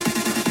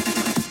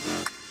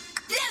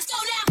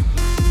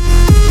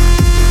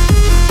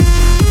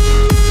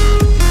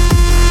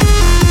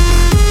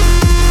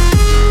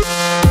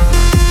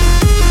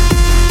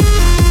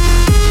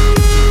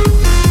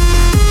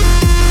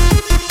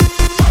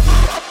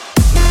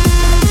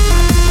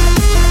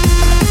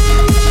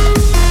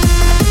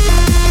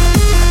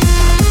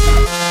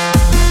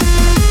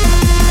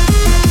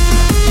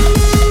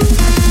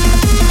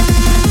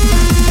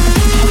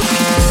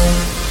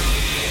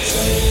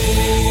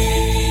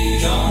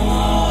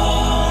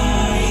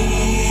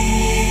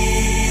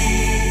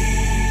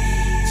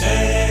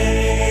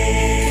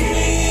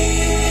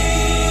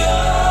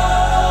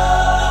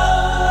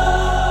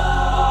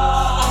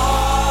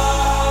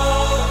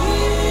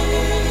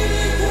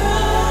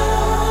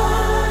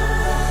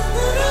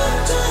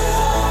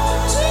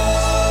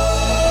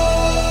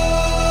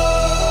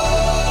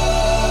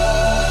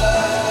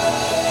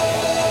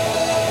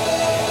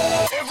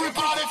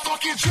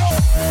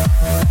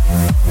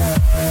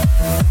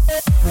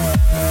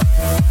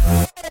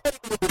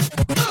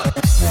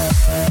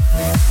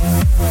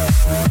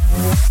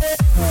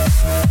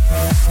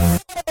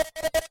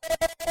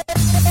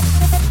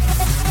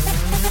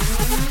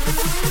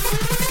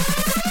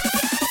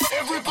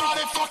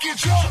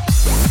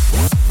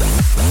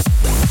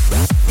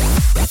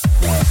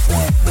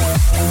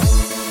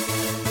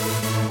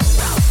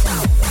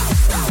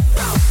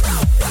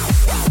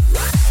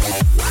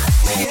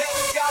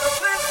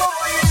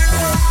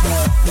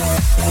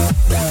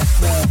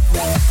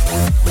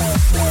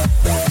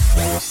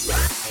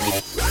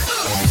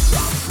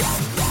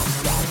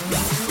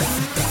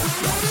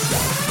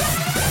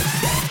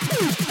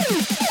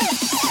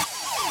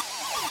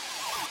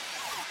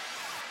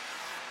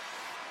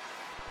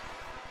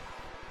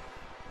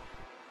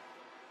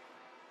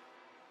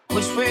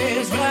Which way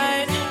is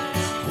right?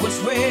 Which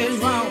way is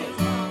wrong?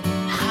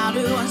 How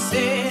do I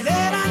say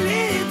that I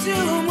need to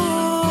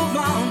move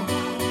on?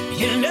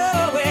 You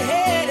know we're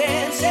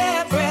headed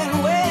separate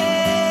ways,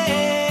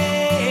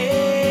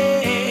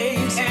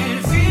 and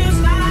it feels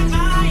like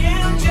I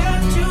am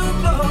just too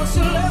close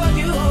to love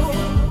you.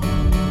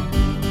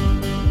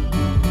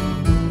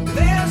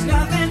 There's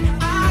nothing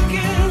I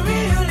can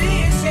really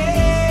say.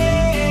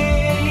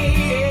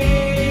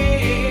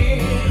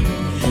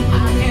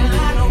 I can't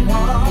hide no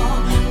more.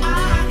 I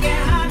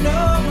can't hide no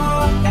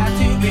more. Got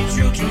to be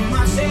true to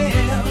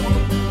myself.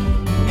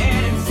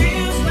 And it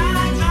feels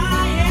like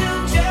I am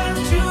just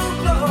too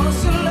close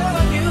to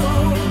love you.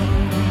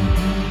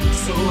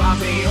 So I'll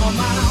be on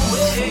my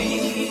way.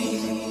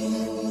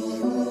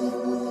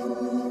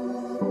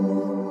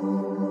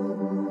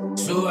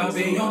 So I'll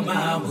be on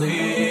my way.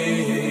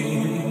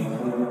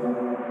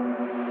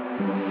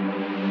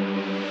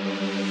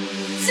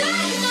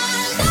 Take my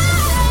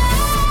life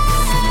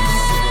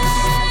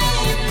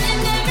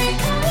and every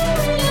color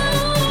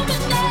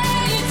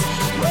illuminates.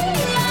 We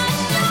are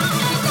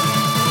shining,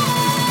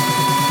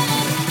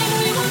 and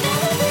we will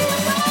never be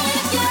apart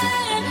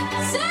again.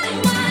 Take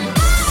my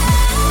life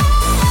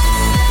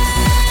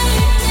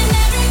and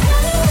every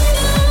color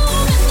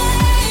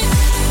illuminates.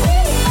 We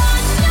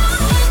are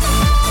shining,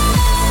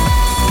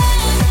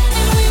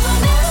 and we will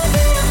never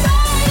be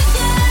apart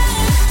again.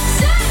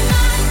 Take my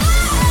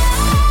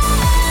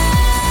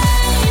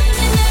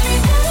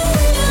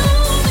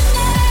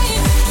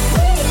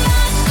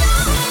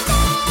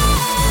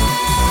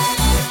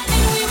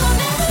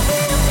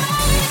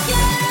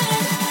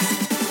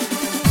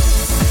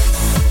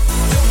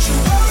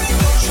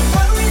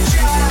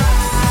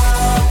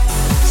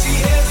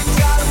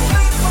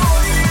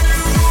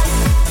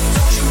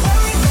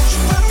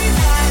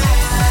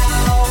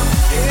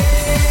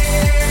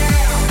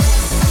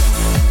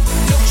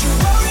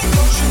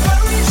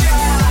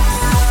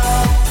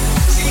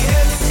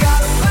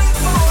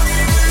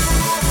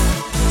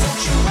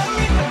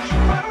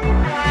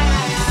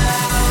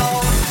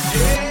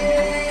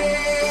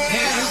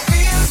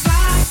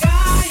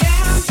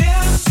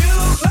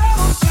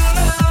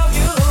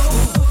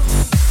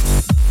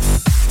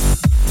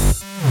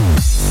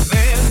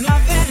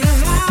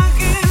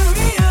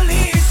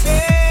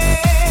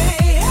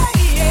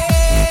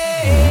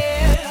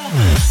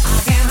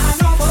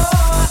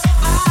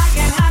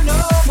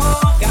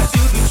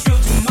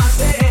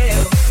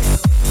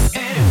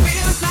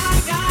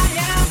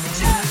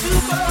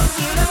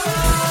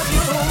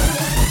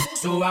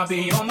I'll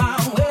be on my